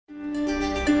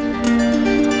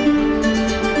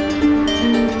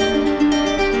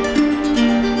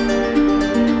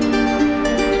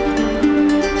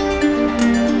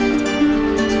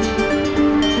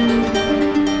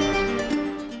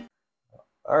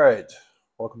Alright,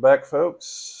 welcome back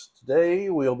folks.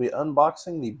 Today we'll be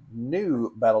unboxing the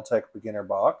new BattleTech Beginner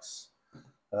Box.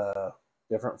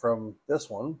 Different from this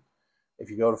one. If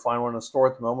you go to find one in the store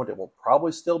at the moment, it will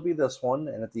probably still be this one,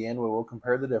 and at the end we will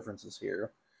compare the differences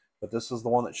here. But this is the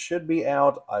one that should be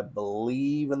out, I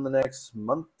believe, in the next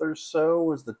month or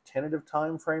so is the tentative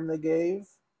time frame they gave.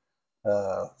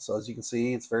 So as you can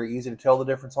see, it's very easy to tell the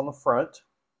difference on the front.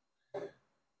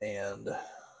 And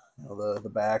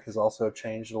the back has also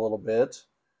changed a little bit.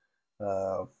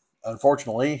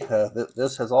 Unfortunately,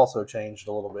 this has also changed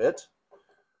a little bit.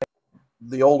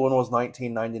 The old one was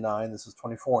 $19.99. This is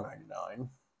 $24.99.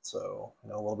 So a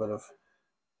little bit of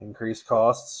increased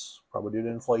costs, probably due to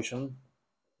inflation.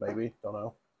 Maybe, don't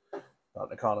know. Not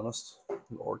an economist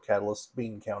or Catalyst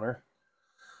bean counter.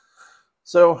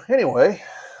 So anyway,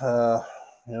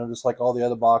 just like all the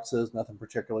other boxes, nothing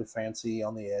particularly fancy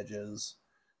on the edges.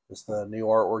 Just the new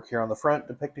artwork here on the front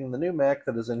depicting the new mech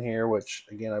that is in here, which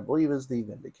again I believe is the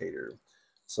Vindicator.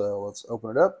 So let's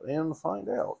open it up and find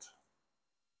out.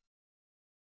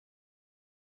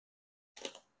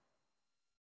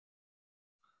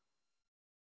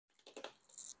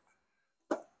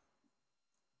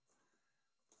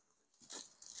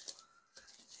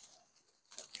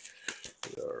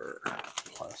 Get our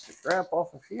plastic wrap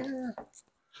off of here.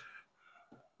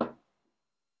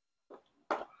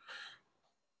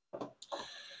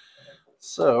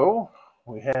 So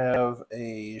we have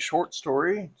a short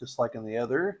story, just like in the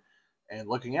other. And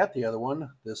looking at the other one,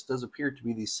 this does appear to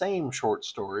be the same short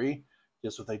story,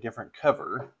 just with a different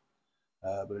cover.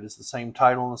 But it is the same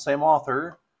title and the same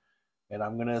author. And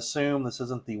I'm going to assume this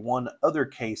isn't the one other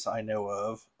case I know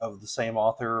of the same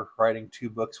author writing two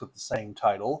books with the same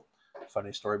title.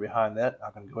 Funny story behind that. I'm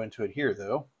not going to go into it here,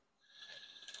 though.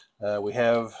 We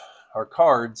have our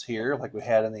cards here, like we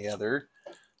had in the other.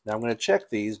 Now I'm going to check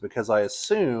these because I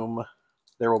assume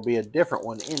there will be a different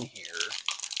one in here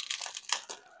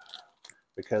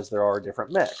because there are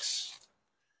different mechs.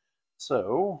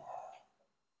 So,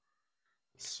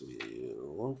 let's see,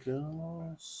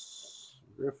 Lucas,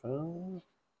 Griffin.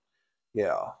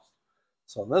 Yeah.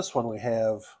 So in this one we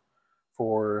have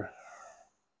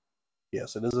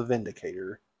yes, it is a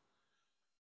Vindicator,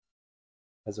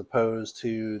 as opposed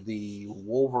to the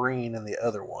Wolverine in the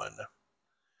other one.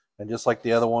 And just like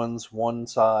the other ones, one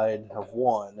side of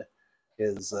one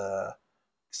is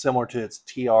similar to its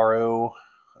TRO,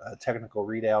 technical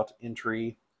readout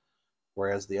entry,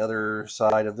 whereas the other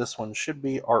side of this one should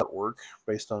be artwork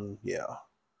based on,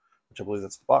 which I believe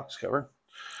that's the box cover.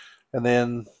 And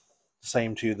then the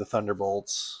same to the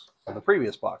Thunderbolts on the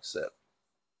previous box set.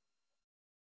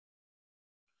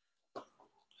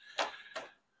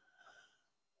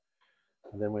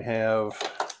 And then we have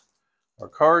our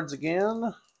cards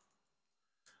again.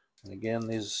 And again,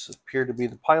 these appear to be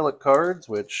the pilot cards,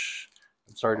 which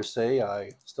I'm sorry to say, I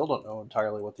still don't know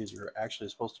entirely what these are actually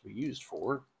supposed to be used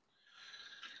for.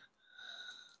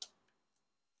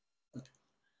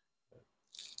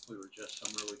 We were just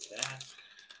some early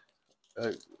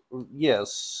cat.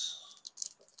 Yes,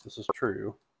 this is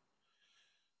true.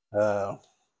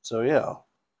 So yeah,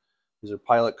 these are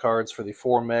pilot cards for the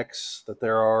 4 mechs that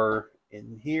there are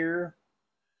in here.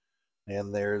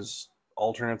 And there's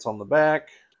alternates on the back.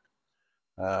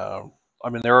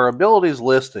 There are abilities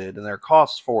listed and there are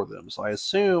costs for them. So I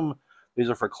assume these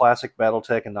are for Classic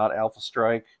BattleTech and not Alpha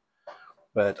Strike.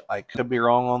 But I could be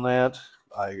wrong on that.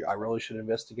 I really should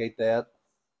investigate that.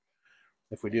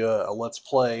 If we do a Let's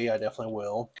Play, I definitely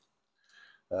will.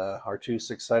 Our 2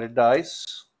 6-sided dice.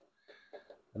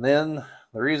 And then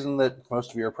the reason that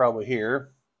most of you are probably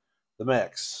here, the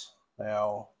mechs.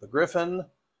 Now, the Griffin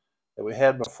that we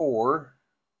had before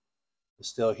is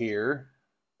still here.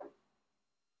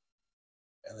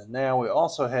 And then now we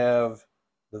also have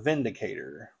the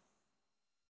Vindicator.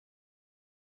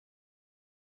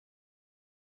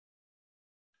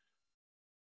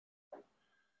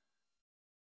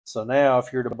 So now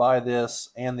if you're to buy this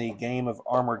and the Game of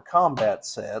Armored Combat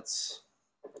sets,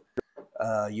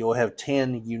 you'll have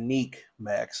 10 unique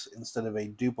mechs instead of a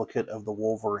duplicate of the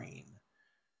Wolverine.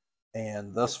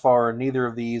 And thus far, neither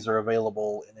of these are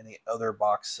available in any other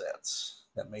box sets.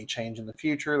 That may change in the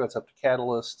future. That's up to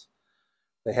Catalyst.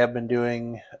 They have been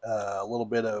doing a little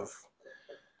bit of,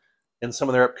 in some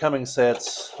of their upcoming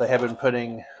sets, they have been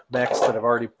putting mechs that have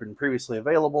already been previously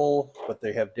available, but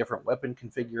they have different weapon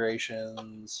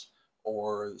configurations,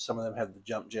 or some of them have the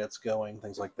jump jets going,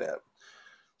 things like that.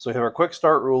 So we have our quick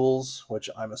start rules, which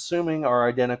I'm assuming are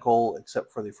identical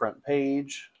except for the front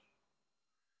page.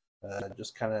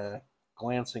 Just kind of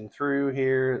glancing through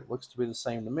here, it looks to be the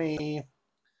same to me.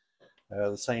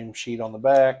 The same sheet on the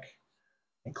back.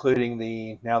 including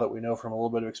the, now that we know from a little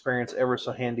bit of experience, ever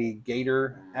so handy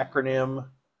Gator acronym,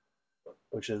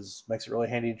 which makes it really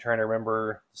handy trying to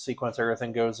remember the sequence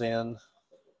everything goes in.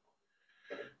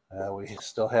 We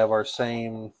still have our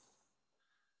same,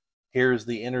 here's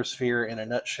the inner sphere in a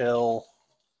nutshell,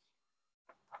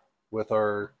 with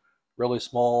our really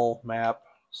small map,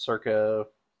 circa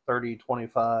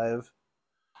 3025.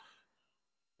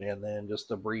 And then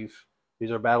just a brief,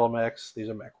 these are battle mechs, these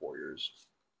are mech warriors.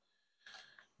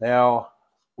 Now,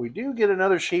 we do get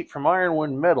another sheet from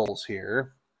Ironwind Metals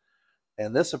here,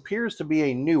 and this appears to be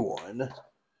a new one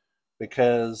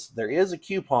because there is a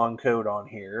coupon code on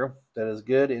here that is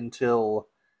good until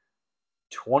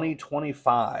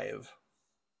 2025.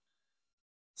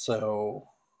 So,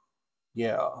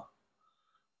 yeah.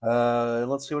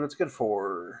 Let's see what it's good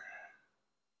for.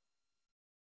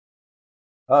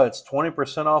 Oh, it's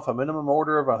 20% off a minimum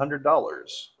order of $100.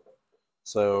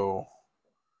 So,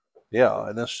 yeah,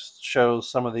 and this shows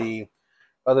some of the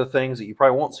other things that you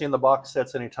probably won't see in the box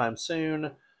sets anytime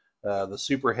soon. The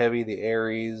Super Heavy, the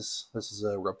Ares. This is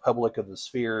a Republic of the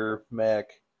Sphere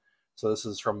mech. So this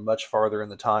is from much farther in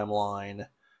the timeline.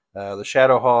 The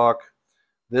Shadowhawk.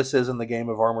 This is in the Game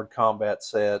of Armored Combat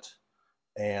set.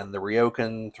 And the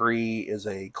Ryokan 3 is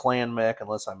a clan mech,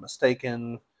 unless I'm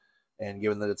mistaken. And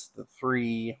given that it's the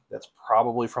 3, that's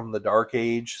probably from the Dark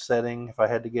Age setting, if I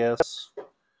had to guess.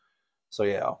 So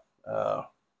yeah,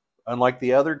 unlike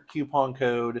the other coupon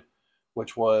code,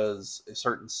 which was a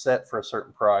certain set for a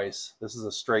certain price, this is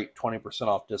a straight 20%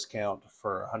 off discount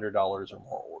for $100 or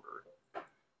more order.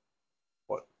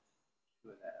 What?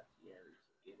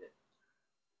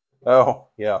 Oh,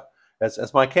 yeah.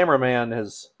 As my cameraman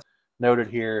has noted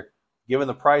here, given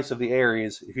the price of the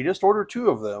Ares, if you just order 2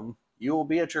 of them, you will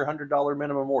be at your $100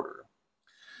 minimum order.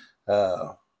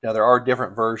 Now, there are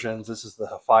different versions. This is the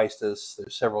Hephaestus.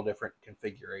 There's several different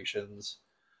configurations.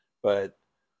 But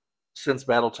since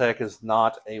BattleTech is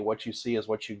not a what you see is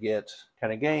what you get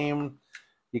kind of game,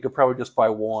 you could probably just buy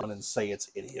one and say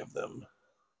it's any of them.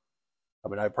 I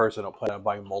mean, I personally don't plan on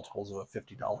buying multiples of a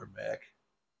 $50 mech.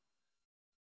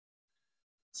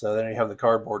 So then you have the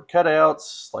cardboard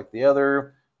cutouts like the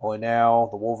other, only now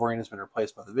the Wolverine has been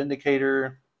replaced by the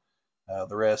Vindicator.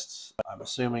 The rest, I'm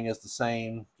assuming, is the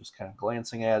same, just kind of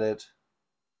glancing at it.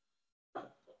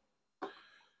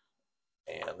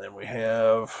 And then we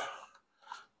have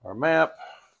our map.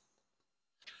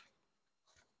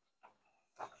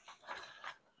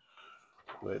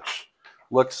 Which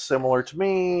looks similar to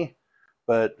me,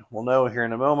 but we'll know here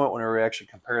in a moment whenever we actually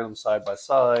compare them side by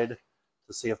side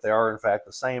to see if they are in fact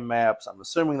the same maps. I'm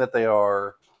assuming that they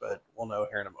are, but we'll know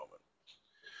here in a moment.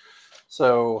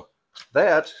 So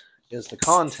that is the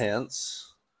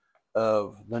contents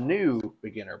of the new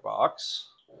beginner box.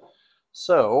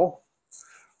 So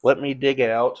let me dig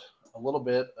out a little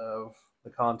bit of the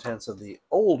contents of the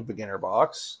old beginner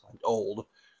box. Old,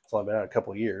 it's only been out a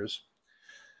couple of years.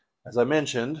 As I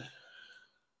mentioned,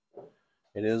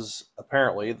 it is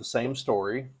apparently the same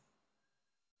story,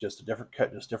 just a different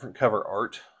cut, just different cover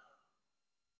art.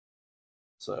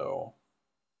 So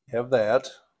you have that.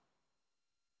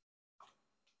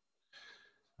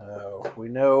 We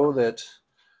know that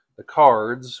the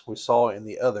cards we saw in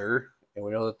the other, and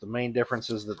we know that the main difference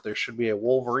is that there should be a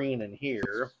Wolverine in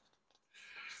here.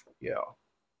 Yeah.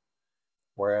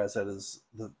 Whereas that is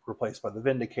replaced by the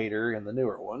Vindicator in the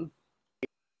newer one.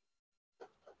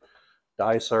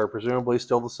 Dice are presumably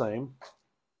still the same.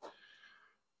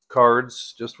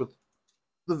 Cards just with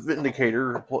the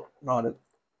Vindicator, not it.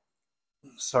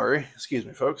 Sorry, excuse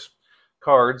me, folks.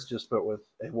 Cards just but with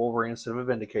a Wolverine instead of a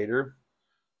Vindicator.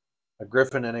 A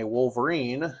Griffin and a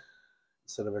Wolverine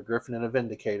instead of a Griffin and a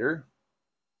Vindicator.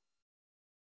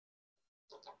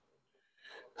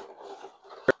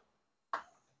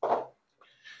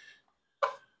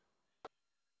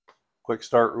 Quick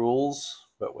start rules,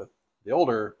 but with the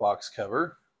older box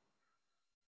cover.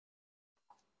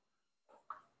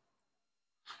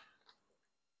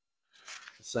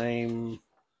 Same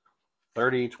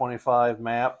 30-25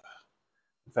 map.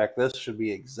 In fact, this should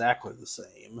be exactly the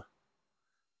same.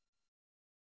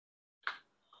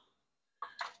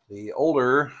 The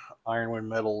older Ironwind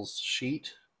Metals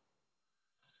sheet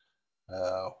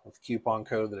with coupon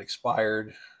code that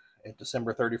expired at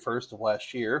December 31st of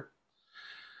last year.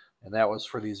 And that was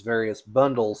for these various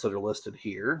bundles that are listed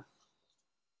here.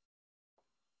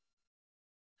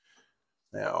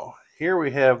 Now, here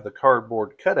we have the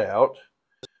cardboard cutout,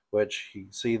 which you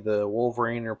can see the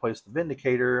Wolverine replaced the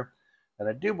Vindicator. And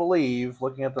I do believe,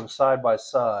 looking at them side by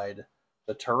side,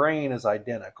 the terrain is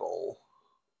identical.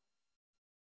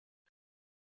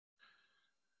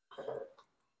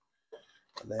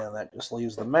 And then that just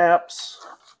leaves the maps.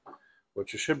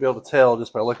 which you should be able to tell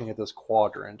just by looking at this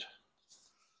quadrant.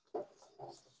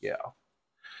 Yeah.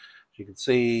 As you can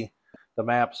see, the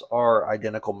maps are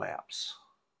identical maps.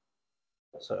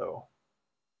 So,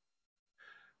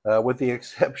 with the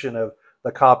exception of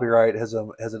the copyright has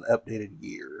an updated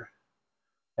year.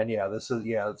 And yeah, it's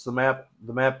the map.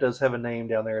 The map does have a name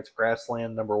down there. It's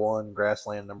Grassland number 1,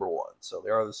 Grassland number 1. So they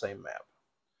are the same map.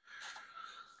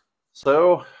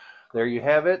 So there you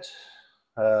have it.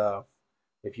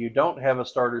 If you don't have a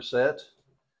starter set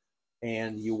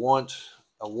and you want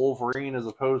a Wolverine as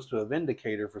opposed to a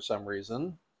Vindicator for some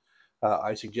reason,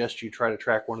 I suggest you try to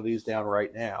track one of these down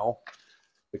right now,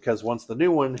 because once the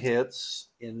new one hits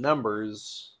in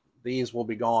numbers, these will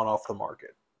be gone off the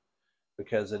market,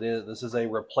 because this is a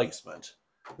replacement.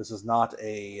 This is not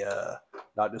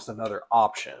not just another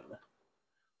option.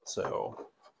 So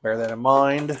bear that in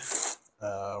mind.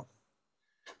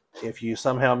 If you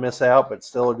somehow miss out but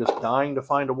still are just dying to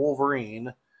find a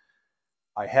Wolverine,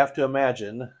 I have to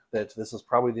imagine that this is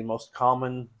probably the most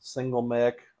common single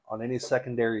mech on any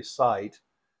secondary site,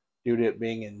 due to it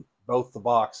being in both the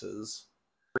boxes,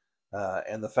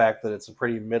 and the fact that it's a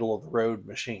pretty middle of the road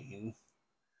machine.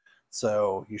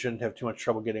 So you shouldn't have too much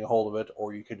trouble getting a hold of it,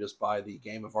 or you could just buy the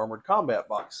Game of Armored Combat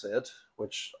box set,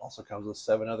 which also comes with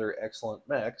 7 other excellent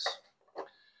mechs.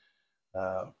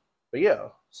 But yeah,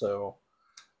 so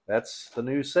that's the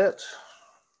new set.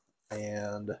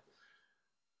 And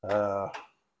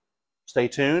stay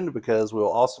tuned, because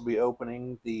we'll also be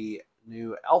opening the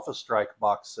new Alpha Strike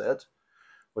box set,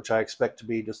 which I expect to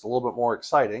be just a little bit more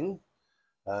exciting.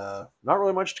 Not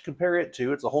really much to compare it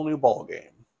to. It's a whole new ball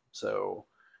game. So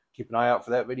keep an eye out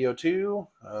for that video too.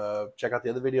 Check out the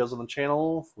other videos on the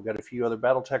channel. We've got a few other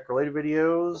BattleTech related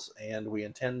videos, and we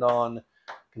intend on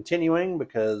continuing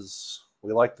because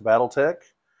we like the BattleTech,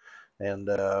 and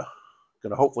going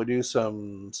to hopefully do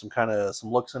some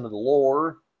looks into the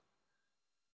lore,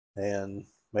 and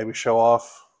maybe show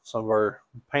off some of our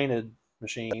painted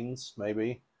machines,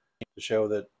 maybe, to show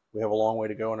that we have a long way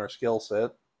to go in our skill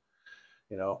set.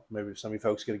 You know, maybe some of you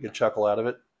folks get a good chuckle out of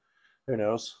it. Who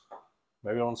knows?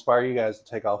 Maybe it'll inspire you guys to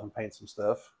take off and paint some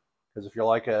stuff. Because if you're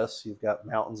like us, you've got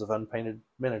mountains of unpainted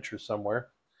miniatures somewhere.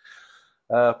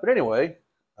 But anyway,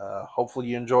 hopefully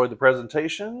you enjoyed the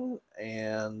presentation,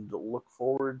 and look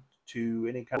forward to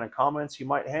any kind of comments you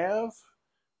might have.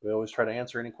 We always try to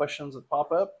answer any questions that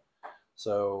pop up.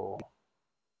 So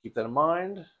keep that in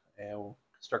mind, and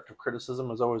constructive criticism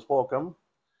is always welcome.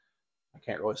 I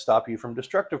can't really stop you from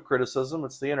destructive criticism.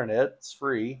 It's the internet. It's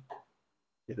free.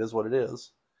 It is what it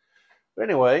is. But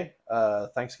anyway,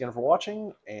 thanks again for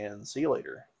watching, and see you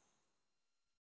later.